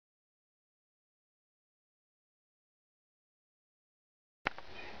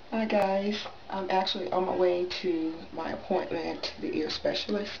Hi guys, I'm actually on my way to my appointment to the ear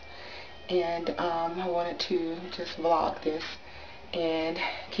specialist, and I wanted to just vlog this and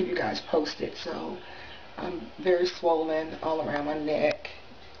keep you guys posted. So I'm very swollen all around my neck.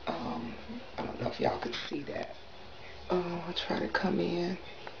 I don't know if y'all could see that. I'll try to come in.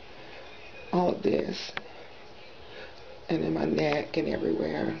 All of this, and in my neck and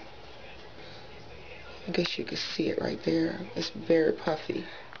everywhere. I guess you can see it right there. It's very puffy.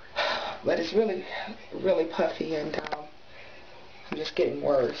 But it's really, really puffy, and I'm just getting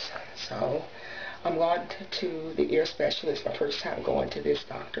worse. So I'm going to the ear specialist, my first time going to this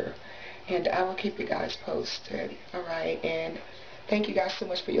doctor, and I will keep you guys posted. Alright, and thank you guys so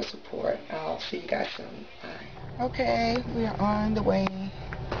much for your support. I'll see you guys soon. Bye. Okay, we are on the way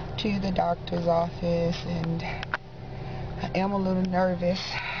to the doctor's office, and I am a little nervous.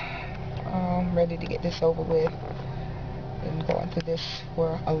 I'm ready to get this over with. Been going through this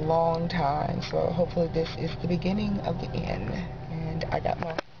for a long time, so hopefully this is the beginning of the end. And I got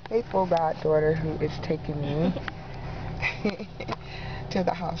my faithful goddaughter who is taking me to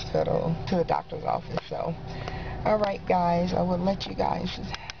the hospital, to the doctor's office. So alright guys, I will let you guys,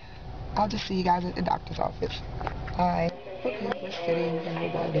 I'll just see you guys at the doctor's office. Bye. Okay, we're sitting,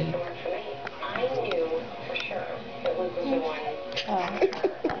 everybody. I knew for sure it was the one.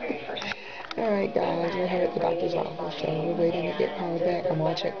 Alright guys, we're here at the doctor's office, so we're waiting to get called back. I'm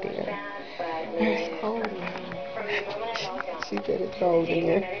all checked in. Alright, cold. She said it's cold in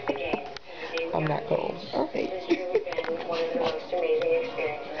here. I'm not cold. Alright.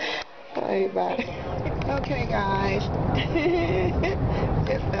 Alright, bye. Okay guys,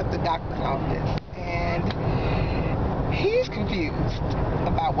 just left the doctor's office, and he's confused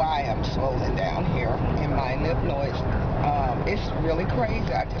about why I'm swollen down here in my lymph nodes. It's really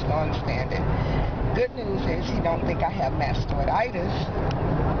crazy. I just don't understand it. Good news is he don't think I have mastoiditis.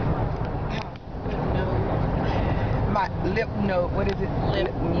 My lymph node, what is it?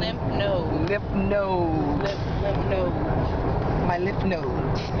 Lymph node. Lymph node. Lymph node. My lymph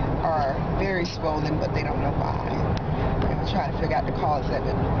nodes are very swollen, but they don't know why. I'm trying to figure out the cause of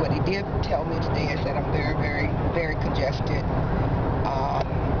it. What he did tell me today is that I'm very, very, very congested.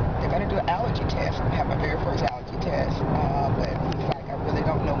 They're going to do an allergy test. I have my very first allergy test. But he's like, I really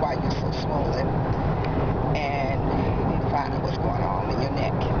don't know why you're so swollen. And you need to find out what's going on in your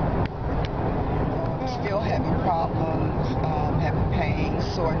neck. Still having problems, having pain,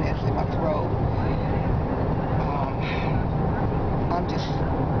 soreness in my throat. I'm just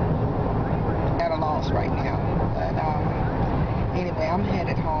at a loss right now. But anyway, I'm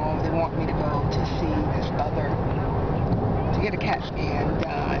headed home. They want me to go to see this to get a CAT scan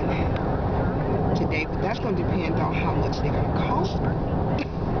done today, but that's going to depend on how much they're going to cost me.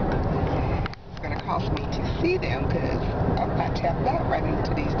 It's going to cost me to see them, because I'm not tapped out right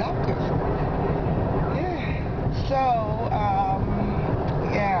into these doctors. Yeah. So,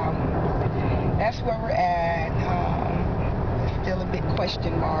 yeah, that's where we're at. Still a big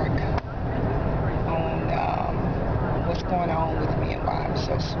question mark on what's going on with me and why I'm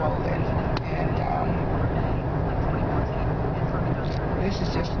so swollen. And this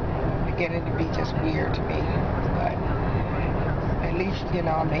is just beginning to be just weird to me, but at least, you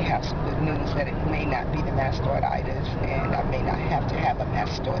know, I may have some good news that it may not be the mastoiditis, and I may not have to have a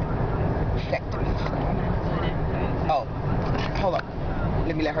mastoidectomy. So. Oh, hold on.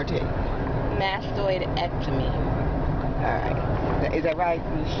 Let me let her tell you. Mastoidectomy. Alright. Is that right?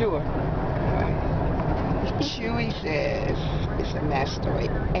 You sure? Alright. Chewy says it's a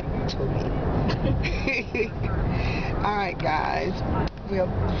mastoidectomy. Alright guys, we'll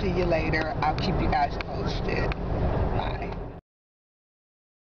see you later. I'll keep you guys posted. Bye.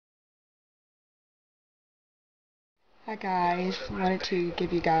 Hi guys, wanted to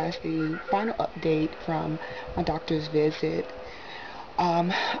give you guys the final update from my doctor's visit.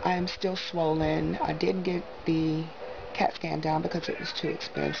 I'm still swollen. I didn't get the CAT scan done because it was too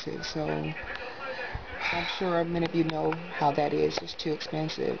expensive, so I'm sure many of you know how that is. It's too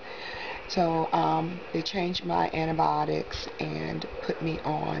expensive. So they changed my antibiotics and put me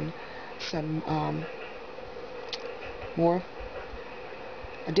on some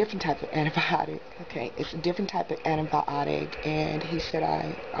a different type of antibiotic. Okay, it's a different type of antibiotic, and he said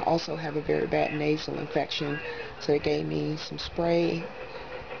I also have a very bad nasal infection, so they gave me some spray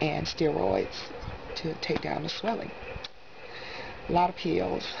and steroids to take down the swelling. A lot of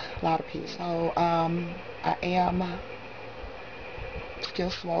pills, So I am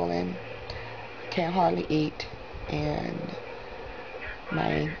still swollen, can't hardly eat, and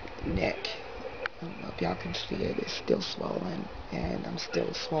my neck, I don't know if y'all can see it, it's still swollen, and I'm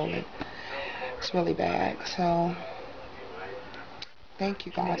still swollen. It's really bad. So thank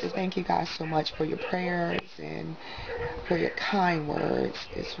you guys. Thank you guys so much for your prayers and for your kind words.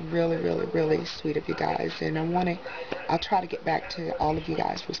 It's really, really, really sweet of you guys. And I'll try to get back to all of you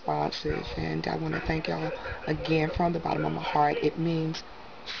guys' responses. And I want to thank y'all again from the bottom of my heart. It means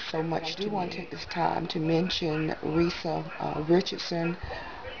so much to me. I do want to take this time to mention Risa Richardson,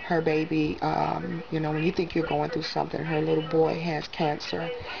 her baby. When you think you're going through something, her little boy has cancer.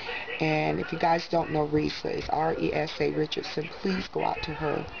 And if you guys don't know Risa, it's R-E-S-A Richardson. Please go out to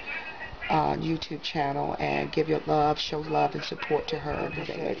her YouTube channel and give your love, show love and support to her.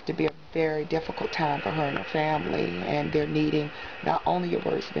 It's to be a very difficult time for her and her family, and they're needing not only your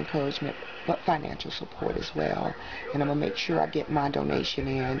words of encouragement but financial support as well. And I'm gonna make sure I get my donation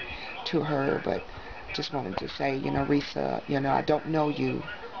in to her. But just wanted to say, Risa, I don't know you,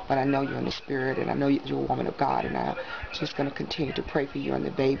 but I know you're in the spirit, and I know you're a woman of God, and I'm just going to continue to pray for you and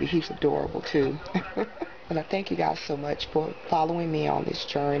the baby. He's adorable, too. And I thank you guys so much for following me on this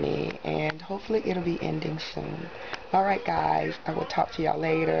journey, and hopefully it'll be ending soon. All right, guys, I will talk to y'all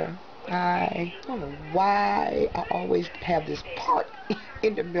later. Bye. I don't know why I always have this part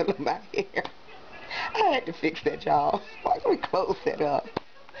in the middle of my hair. I had to fix that, y'all. Why don't we close that up?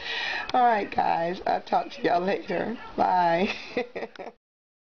 All right, guys, I'll talk to y'all later. Bye.